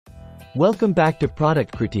Welcome back to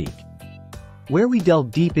Product Critique, where we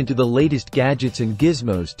delve deep into the latest gadgets and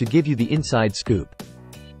gizmos to give you the inside scoop.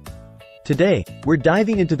 Today, we're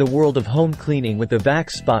diving into the world of home cleaning with the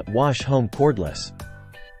Vax SpotWash Home Cordless.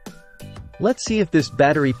 Let's see if this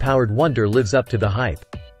battery-powered wonder lives up to the hype.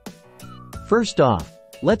 First off,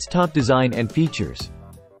 let's talk design and features.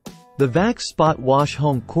 The Vax SpotWash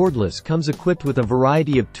Home Cordless comes equipped with a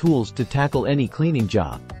variety of tools to tackle any cleaning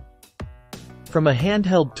job. From a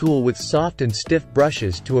handheld tool with soft and stiff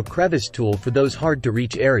brushes to a crevice tool for those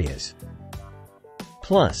hard-to-reach areas.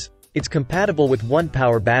 Plus, it's compatible with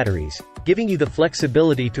 1-power batteries, giving you the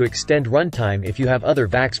flexibility to extend runtime if you have other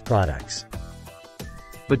Vax products.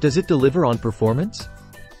 But does it deliver on performance?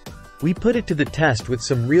 We put it to the test with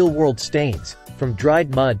some real-world stains, from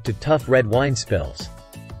dried mud to tough red wine spills.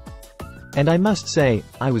 And I must say,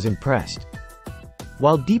 I was impressed.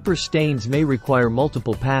 While deeper stains may require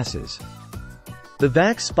multiple passes, the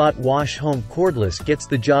Vax SpotWash Home Cordless gets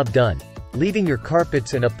the job done, leaving your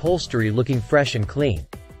carpets and upholstery looking fresh and clean.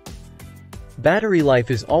 Battery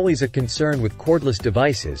life is always a concern with cordless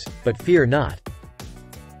devices, but fear not.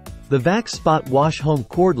 The Vax SpotWash Home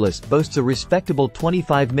Cordless boasts a respectable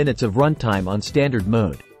 25 minutes of runtime on standard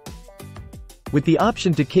mode, with the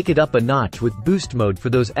option to kick it up a notch with boost mode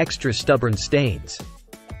for those extra stubborn stains.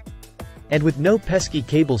 And with no pesky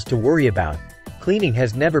cables to worry about, cleaning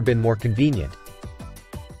has never been more convenient.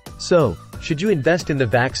 So, should you invest in the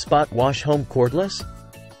Vax SpotWash Home Cordless?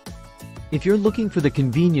 If you're looking for the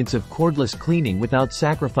convenience of cordless cleaning without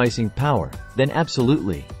sacrificing power, then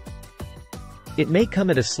absolutely. It may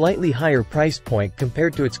come at a slightly higher price point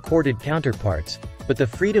compared to its corded counterparts, but the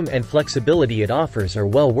freedom and flexibility it offers are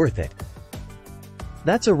well worth it.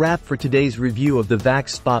 That's a wrap for today's review of the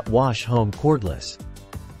Vax SpotWash Home Cordless.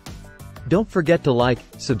 Don't forget to like,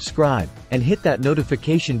 subscribe, and hit that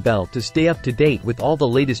notification bell to stay up to date with all the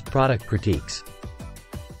latest product critiques.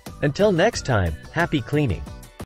 Until next time, happy cleaning!